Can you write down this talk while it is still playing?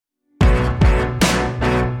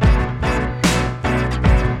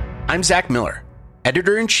I'm Zach Miller,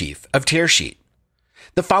 Editor-in-Chief of Tearsheet.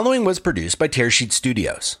 The following was produced by Tearsheet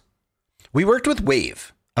Studios. We worked with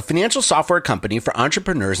Wave, a financial software company for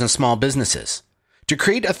entrepreneurs and small businesses, to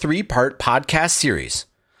create a 3-part podcast series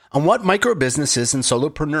on what micro-businesses and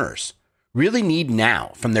solopreneurs really need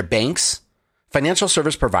now from their banks, financial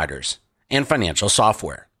service providers, and financial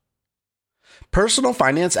software. Personal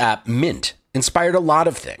finance app Mint inspired a lot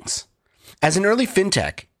of things. As an early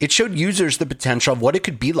fintech, it showed users the potential of what it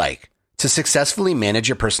could be like to successfully manage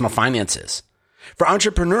your personal finances. For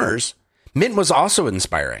entrepreneurs, Mint was also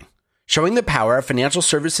inspiring, showing the power a financial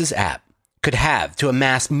services app could have to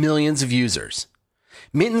amass millions of users.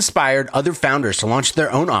 Mint inspired other founders to launch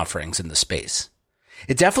their own offerings in the space.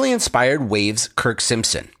 It definitely inspired Wave's Kirk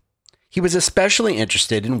Simpson. He was especially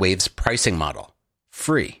interested in Wave's pricing model,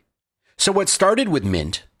 free. So what started with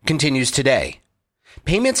Mint continues today.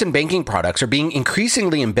 Payments and banking products are being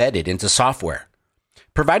increasingly embedded into software,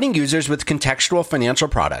 providing users with contextual financial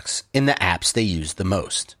products in the apps they use the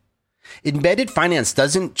most. Embedded finance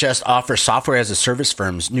doesn't just offer software as a service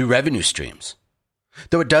firms new revenue streams,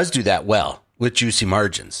 though it does do that well with juicy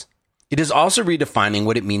margins. It is also redefining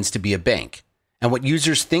what it means to be a bank and what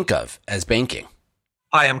users think of as banking.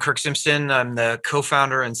 Hi, I'm Kirk Simpson. I'm the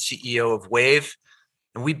co-founder and CEO of Wave,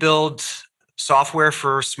 and we build software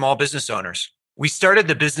for small business owners. We started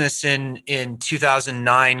the business in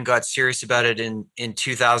 2009, got serious about it in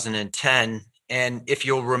 2010. And if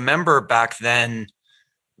you'll remember back then,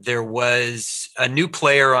 there was a new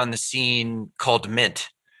player on the scene called Mint.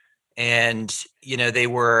 And, they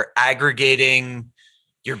were aggregating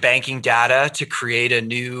your banking data to create a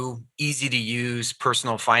new, easy to use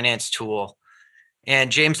personal finance tool. And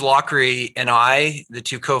James Lockery and I, the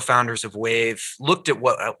two co-founders of Wave, looked at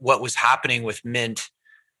what was happening with Mint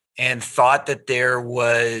and thought that there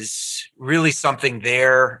was really something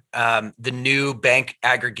there. The new bank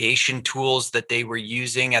aggregation tools that they were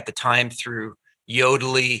using at the time through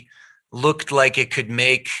Yodlee looked like it could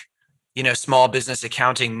make, small business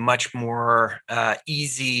accounting much more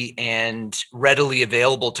easy and readily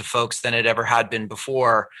available to folks than it ever had been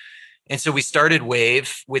before. And so we started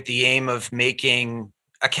Wave with the aim of making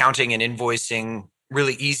accounting and invoicing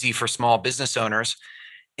really easy for small business owners.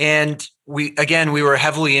 And we were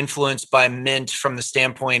heavily influenced by Mint from the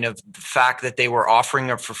standpoint of the fact that they were offering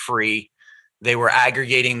it for free. They were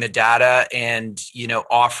aggregating the data and,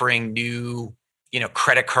 offering new,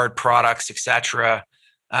 credit card products, et cetera,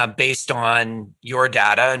 based on your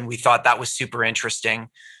data. And we thought that was super interesting.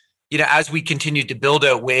 As we continued to build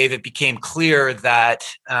out Wave, it became clear that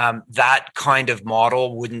that kind of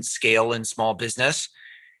model wouldn't scale in small business.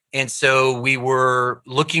 And so we were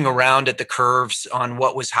looking around at the curves on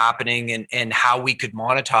what was happening and how we could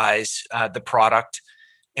monetize the product,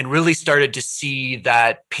 and really started to see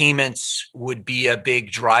that payments would be a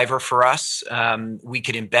big driver for us. We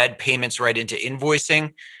could embed payments right into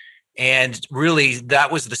invoicing. And really,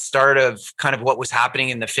 that was the start of kind of what was happening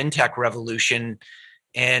in the fintech revolution.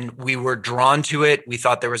 And we were drawn to it. We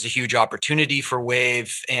thought there was a huge opportunity for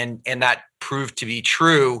Wave, and that proved to be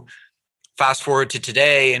true. Fast forward to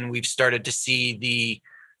today, and we've started to see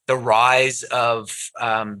the rise of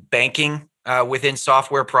banking within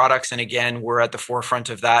software products. And again, we're at the forefront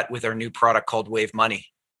of that with our new product called Wave Money.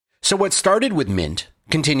 So what started with Mint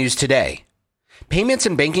continues today. Payments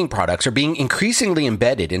and banking products are being increasingly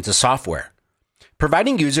embedded into software,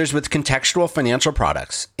 providing users with contextual financial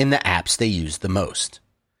products in the apps they use the most.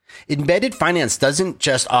 Embedded finance doesn't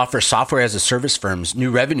just offer software as a service firms new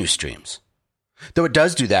revenue streams, though it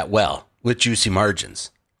does do that well with juicy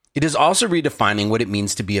margins. It is also redefining what it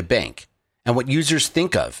means to be a bank and what users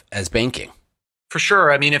think of as banking. For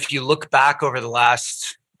sure. I mean, if you look back over the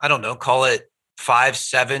last, call it 5,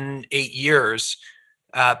 7, 8 years,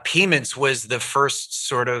 payments was the first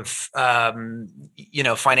sort of,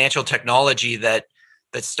 financial technology that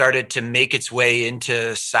started to make its way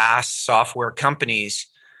into SaaS software companies.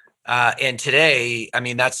 And today,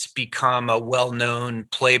 that's become a well-known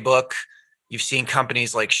playbook. You've seen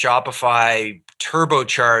companies like Shopify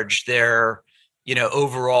turbocharge their,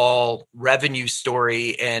 overall revenue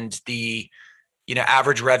story and the,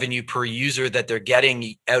 average revenue per user that they're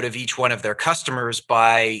getting out of each one of their customers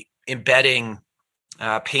by embedding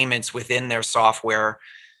payments within their software.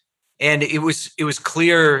 And it was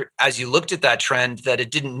clear as you looked at that trend that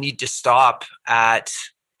it didn't need to stop at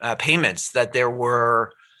payments, that there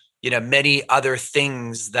were, many other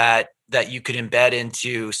things that you could embed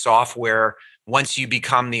into software once you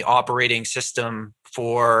become the operating system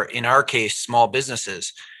for, in our case, small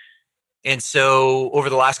businesses. And so over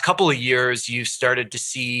the last couple of years, you've started to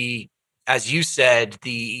see as you said,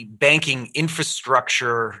 the banking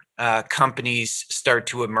infrastructure companies start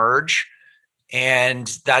to emerge. And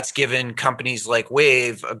that's given companies like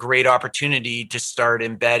Wave a great opportunity to start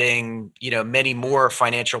embedding, many more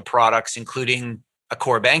financial products, including a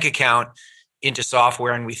core bank account, into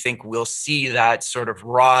software. And we think we'll see that sort of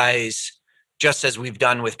rise, just as we've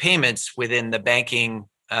done with payments within the banking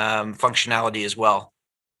functionality as well.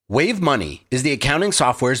 Wave Money is the accounting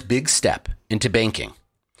software's big step into banking.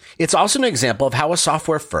 It's also an example of how a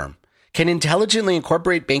software firm can intelligently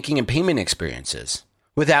incorporate banking and payment experiences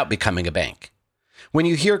without becoming a bank. When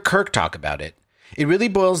you hear Kirk talk about it, it really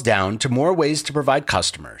boils down to more ways to provide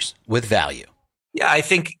customers with value. Yeah, I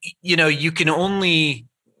think, you can only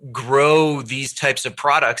grow these types of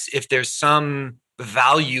products if there's some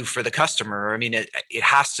value for the customer. I mean, it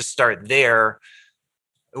has to start there.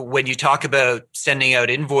 When you talk about sending out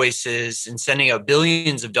invoices and sending out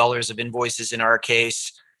billions of dollars of invoices in our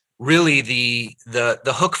case, really the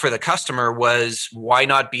hook for the customer was, why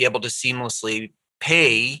not be able to seamlessly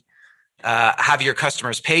pay, have your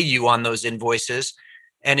customers pay you on those invoices?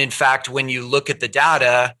 And in fact, when you look at the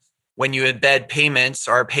data, when you embed payments,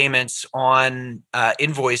 our payments on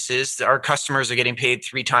invoices, our customers are getting paid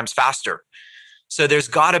 3 times faster. So there's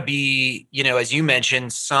got to be, as you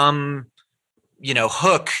mentioned, some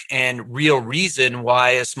hook and real reason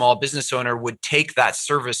why a small business owner would take that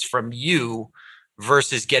service from you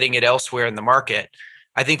versus getting it elsewhere in the market.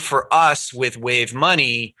 I think for us with Wave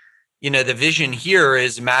Money, the vision here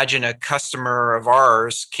is, imagine a customer of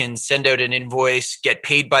ours can send out an invoice, get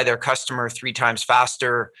paid by their customer 3 times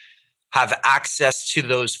faster, have access to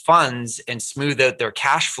those funds and smooth out their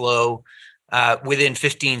cash flow within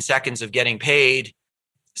 15 seconds of getting paid,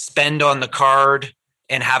 spend on the card,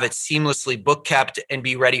 and have it seamlessly book kept and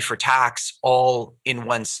be ready for tax all in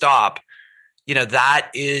one stop.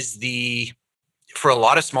 That is for a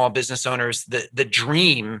lot of small business owners, the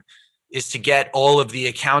dream is to get all of the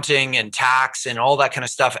accounting and tax and all that kind of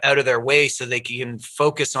stuff out of their way so they can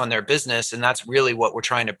focus on their business. And that's really what we're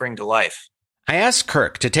trying to bring to life. I asked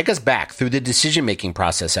Kirk to take us back through the decision-making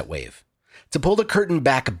process at Wave, to pull the curtain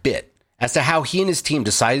back a bit as to how he and his team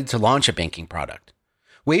decided to launch a banking product.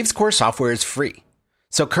 Wave's core software is free,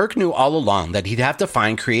 so Kirk knew all along that he'd have to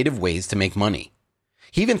find creative ways to make money.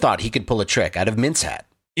 He even thought he could pull a trick out of Mint's hat.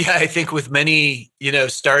 Yeah, I think with many,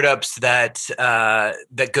 startups that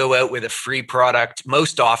go out with a free product,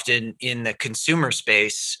 most often in the consumer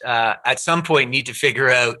space, at some point need to figure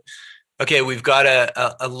out, okay, we've got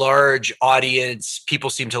a large audience. People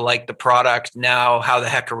seem to like the product. Now, how the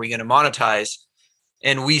heck are we going to monetize?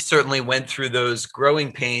 And we certainly went through those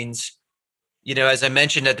growing pains. As I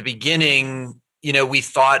mentioned at the beginning, we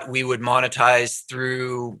thought we would monetize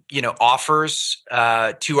through, offers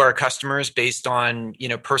to our customers based on,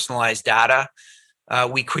 personalized data.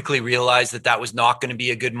 We quickly realized that was not going to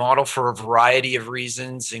be a good model for a variety of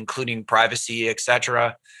reasons, including privacy, et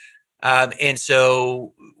cetera. And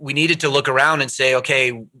so we needed to look around and say,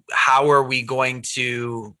 okay, how are we going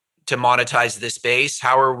to monetize this space?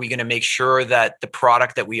 How are we going to make sure that the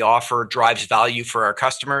product that we offer drives value for our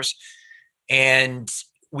customers? And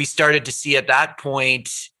we started to see at that point,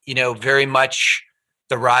 very much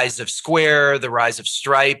the rise of Square, the rise of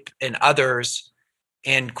Stripe and others,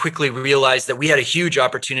 and quickly realized that we had a huge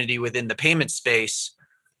opportunity within the payment space.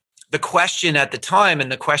 The question at the time, and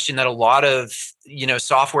the question that a lot of,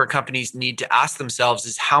 software companies need to ask themselves,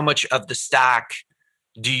 is how much of the stack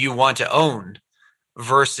do you want to own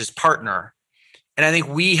versus partner? And I think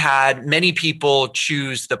we had many people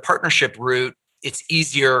choose the partnership route. It's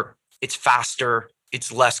easier, it's faster, it's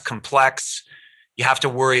less complex. You have to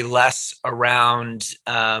worry less around,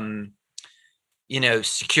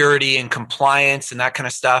 security and compliance and that kind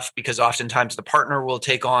of stuff, because oftentimes the partner will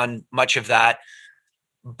take on much of that.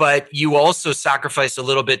 But you also sacrifice a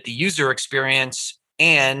little bit the user experience,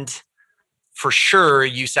 and for sure,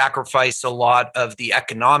 you sacrifice a lot of the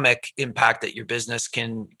economic impact that your business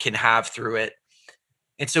can have through it.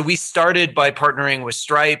 And so we started by partnering with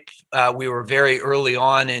Stripe. We were very early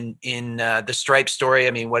on in the Stripe story.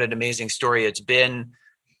 I mean, what an amazing story it's been.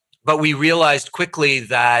 But we realized quickly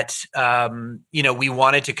that we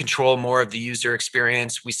wanted to control more of the user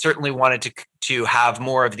experience. We certainly wanted to have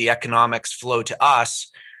more of the economics flow to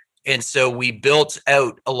us. And so we built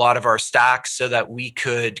out a lot of our stacks so that we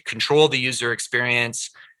could control the user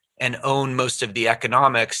experience and own most of the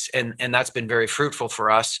economics. And that's been very fruitful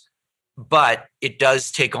for us. But it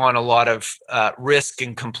does take on a lot of risk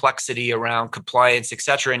and complexity around compliance, et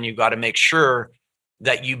cetera. And you've got to make sure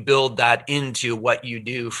that you build that into what you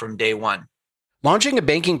do from day one. Launching a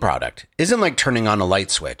banking product isn't like turning on a light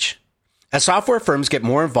switch. As software firms get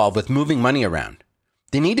more involved with moving money around,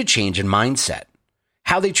 They need a change in mindset,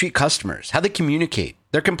 how they treat customers, how they communicate,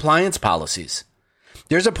 their compliance policies.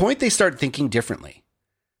 There's a point they start thinking differently.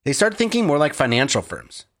 They start thinking more like financial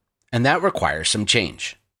firms, and that requires some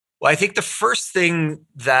change. Well, I think the first thing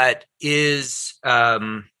that is,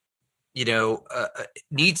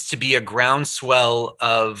 needs to be a groundswell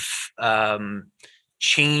of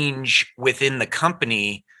change within the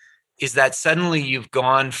company is that suddenly you've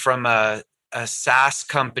gone from a SaaS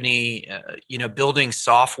company, building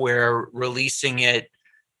software, releasing it,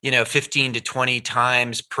 15 to 20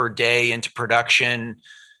 times per day into production.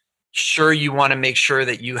 Sure, you want to make sure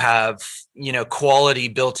that you have, quality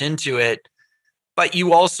built into it, but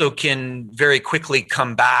you also can very quickly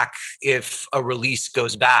come back if a release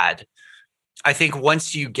goes bad. I think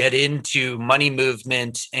once you get into money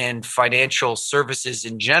movement and financial services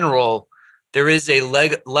in general, there is a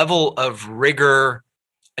level of rigor,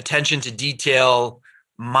 attention to detail,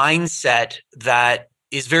 mindset that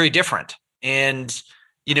is very different. And,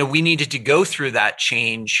 we needed to go through that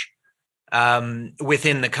change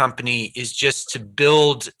within the company, is just to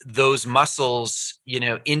build those muscles,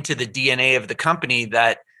 into the DNA of the company,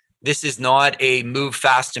 that this is not a move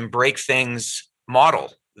fast and break things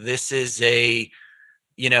model. This is a,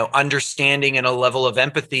 understanding and a level of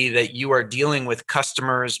empathy that you are dealing with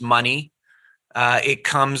customers' money. It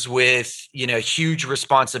comes with, huge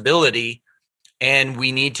responsibility, and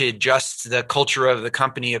we need to adjust the culture of the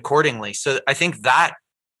company accordingly. So I think that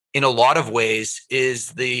in a lot of ways is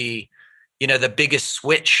the biggest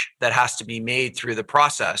switch that has to be made through the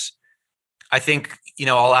process. I think,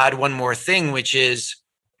 I'll add one more thing, which is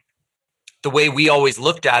the way we always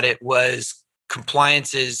looked at it was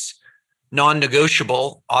compliance is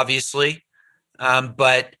non-negotiable, obviously,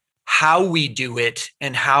 but how we do it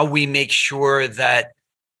and how we make sure that,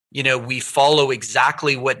 we follow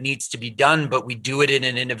exactly what needs to be done, but we do it in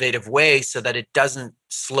an innovative way so that it doesn't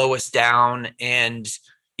slow us down and,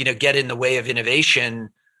 get in the way of innovation,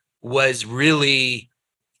 was really,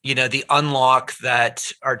 the unlock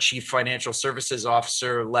that our Chief Financial Services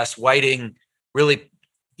Officer, Les Whiting, really,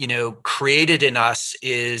 created in us.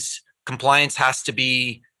 Is compliance has to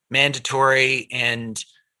be mandatory and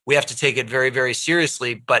we have to take it very, very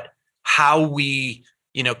seriously. But how we,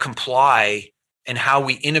 comply and how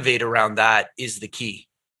we innovate around that is the key.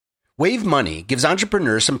 Wave Money gives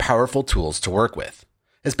entrepreneurs some powerful tools to work with,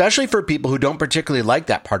 especially for people who don't particularly like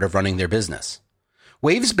that part of running their business.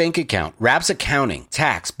 Wave's bank account wraps accounting,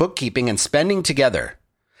 tax, bookkeeping, and spending together.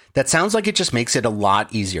 That sounds like it just makes it a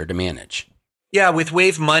lot easier to manage. Yeah, with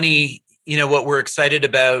Wave Money, what we're excited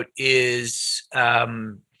about is,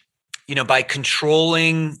 by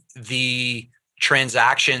controlling the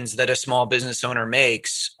transactions that a small business owner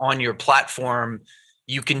makes on your platform,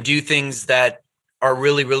 you can do things that are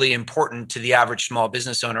really, really important to the average small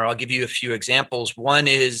business owner. I'll give you a few examples. One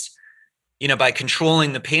is, by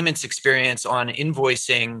controlling the payments experience on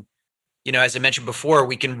invoicing, as I mentioned before,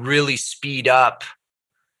 we can really speed up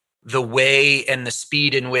the way and the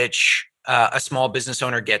speed in which a small business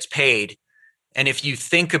owner gets paid. And if you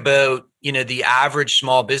think about, the average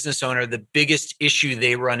small business owner, the biggest issue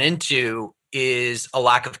they run into is a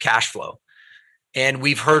lack of cash flow. And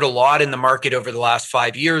we've heard a lot in the market over the last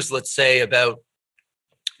 5 years, let's say, about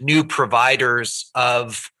new providers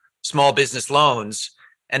of small business loans.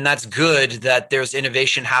 And that's good that there's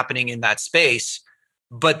innovation happening in that space.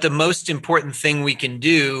 But the most important thing we can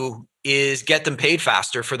do is get them paid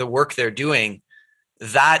faster for the work they're doing.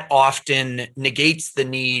 That often negates the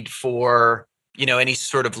need for, any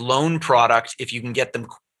sort of loan product if you can get them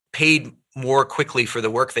paid more quickly for the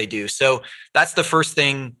work they do. So that's the first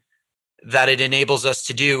thing that it enables us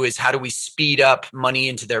to do, is how do we speed up money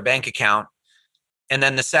into their bank account? And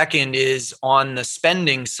then the second is on the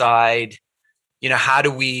spending side, how do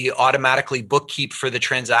we automatically bookkeep for the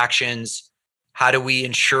transactions? How do we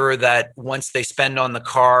ensure that once they spend on the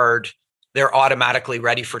card, they're automatically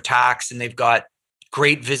ready for tax and they've got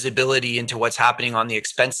great visibility into what's happening on the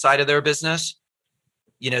expense side of their business?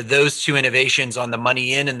 Those two innovations on the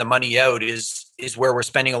money in and the money out is where we're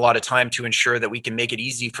spending a lot of time to ensure that we can make it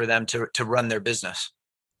easy for them to run their business.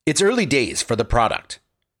 It's early days for the product.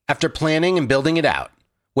 After planning and building it out,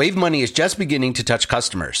 Wave Money is just beginning to touch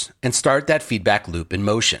customers and start that feedback loop in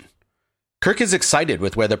motion. Kirk is excited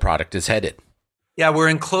with where the product is headed. Yeah, we're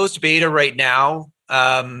in closed beta right now.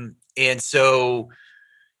 And so,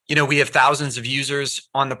 we have thousands of users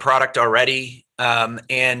on the product already.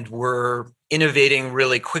 And we're innovating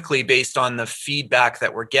really quickly based on the feedback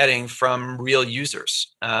that we're getting from real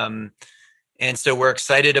users. And so we're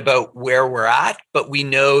excited about where we're at, but we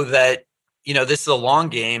know that, this is a long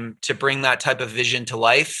game. To bring that type of vision to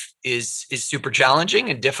life is super challenging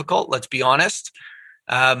and difficult. Let's be honest.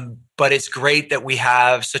 But it's great that we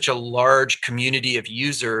have such a large community of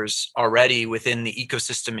users already within the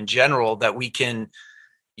ecosystem in general that we can,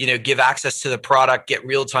 give access to the product, get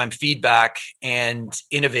real-time feedback, and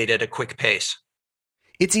innovate at a quick pace.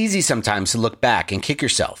 It's easy sometimes to look back and kick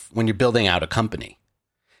yourself when you're building out a company.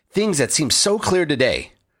 Things that seem so clear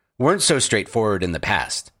today weren't so straightforward in the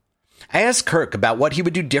past. I asked Kirk about what he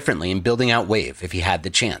would do differently in building out Wave if he had the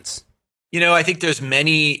chance. I think there's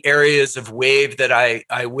many areas of Wave that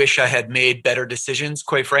I wish I had made better decisions,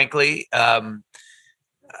 quite frankly.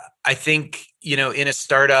 I think, in a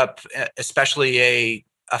startup, especially a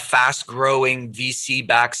fast growing VC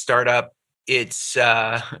backed startup, it's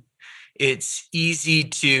easy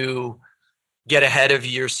to get ahead of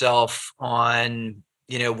yourself on,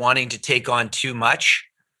 wanting to take on too much.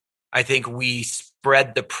 I think we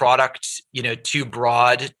spread the product, too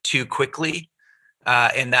broad, too quickly.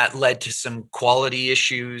 And that led to some quality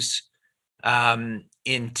issues.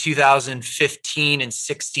 In 2015 and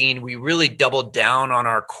 16, we really doubled down on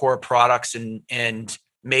our core products and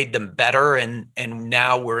made them better. And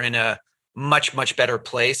now we're in a much, much better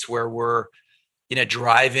place where we're,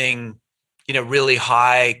 driving, really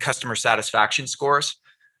high customer satisfaction scores.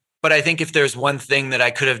 But I think if there's one thing that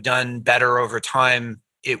I could have done better over time,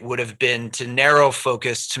 it would have been to narrow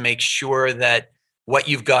focus to make sure that what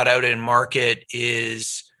you've got out in market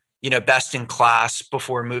is, best in class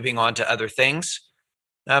before moving on to other things.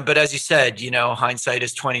 But as you said, hindsight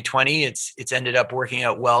is 2020. It's ended up working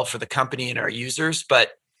out well for the company and our users.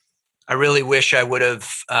 But I really wish I would have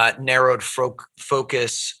narrowed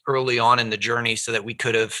focus early on in the journey so that we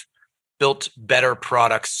could have built better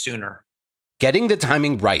products sooner. Getting the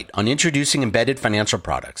timing right on introducing embedded financial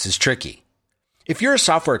products is tricky. If you're a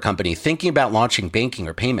software company thinking about launching banking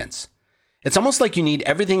or payments, it's almost like you need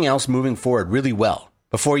everything else moving forward really well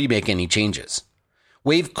before you make any changes.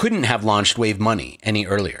 Wave couldn't have launched Wave Money any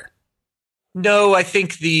earlier. No, I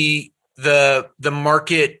think the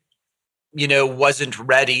market, wasn't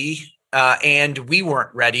ready, and we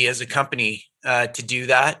weren't ready as a company to do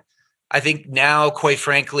that. I think now, quite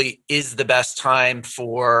frankly, is the best time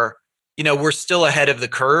for, we're still ahead of the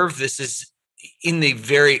curve. This is in the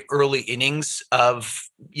very early innings of,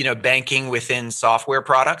 banking within software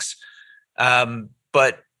products.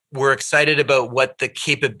 But we're excited about what the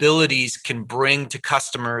capabilities can bring to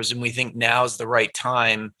customers. And we think now is the right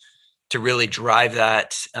time to really drive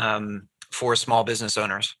that for small business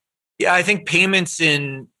owners. Yeah, I think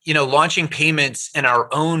launching payments and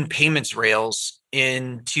our own payments rails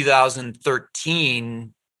in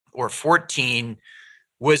 2013 or 14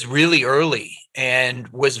 was really early and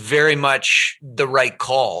was very much the right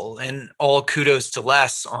call. And all kudos to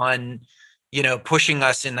Les on, pushing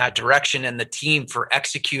us in that direction and the team for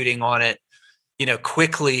executing on it,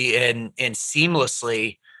 quickly and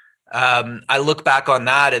seamlessly. I look back on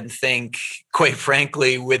that and think, quite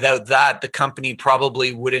frankly, without that, the company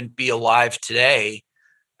probably wouldn't be alive today.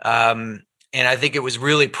 And I think it was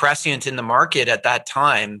really prescient in the market at that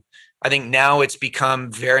time. I think now it's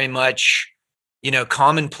become very much,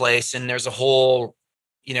 commonplace, and there's a whole,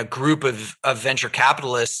 group of venture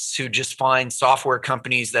capitalists who just find software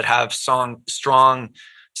companies that have strong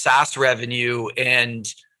SaaS revenue and,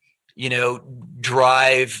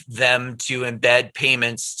 drive them to embed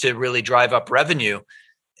payments to really drive up revenue.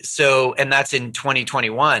 So, and that's in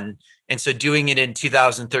 2021. And so doing it in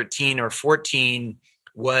 2013 or 14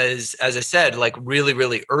 was, as I said, like really,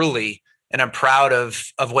 really early. And I'm proud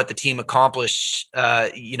of what the team accomplished,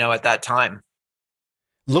 at that time.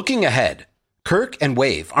 Looking ahead, Kirk and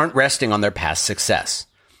Wave aren't resting on their past success.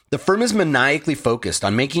 The firm is maniacally focused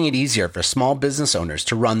on making it easier for small business owners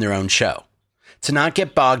to run their own show, to not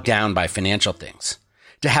get bogged down by financial things,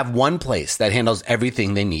 to have one place that handles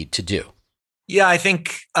everything they need to do. Yeah, I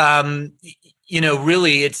think,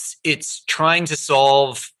 really it's trying to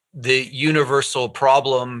solve the universal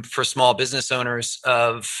problem for small business owners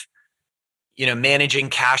of, managing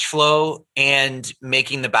cash flow and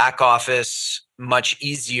making the back office much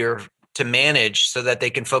easier to manage so that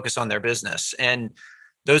they can focus on their business. And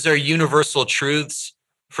those are universal truths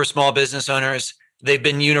for small business owners. They've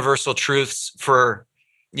been universal truths for,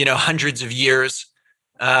 hundreds of years.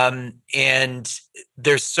 And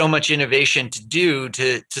there's so much innovation to do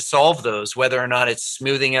to solve those, whether or not it's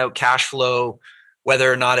smoothing out cash flow,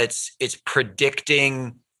 whether or not it's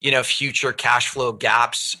predicting, future cash flow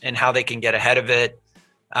gaps and how they can get ahead of it,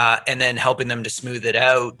 and then helping them to smooth it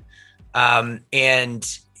out.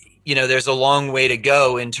 And there's a long way to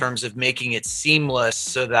go in terms of making it seamless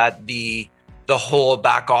so that the whole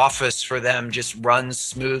back office for them just runs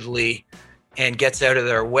smoothly and gets out of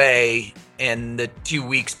their way. And the 2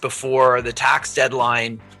 weeks before the tax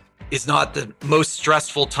deadline, is not the most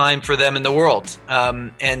stressful time for them in the world.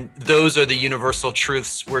 And those are the universal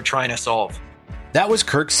truths we're trying to solve. That was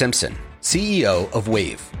Kirk Simpson, CEO of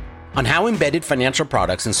Wave, on how embedded financial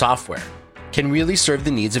products and software can really serve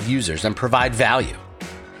the needs of users and provide value.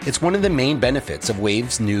 It's one of the main benefits of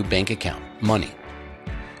Wave's new bank account, Money.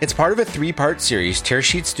 It's part of a 3-part series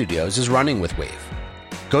Tearsheet Studios is running with Wave.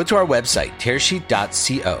 Go to our website,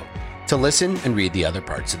 tearsheet.co, to listen and read the other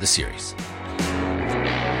parts of the series.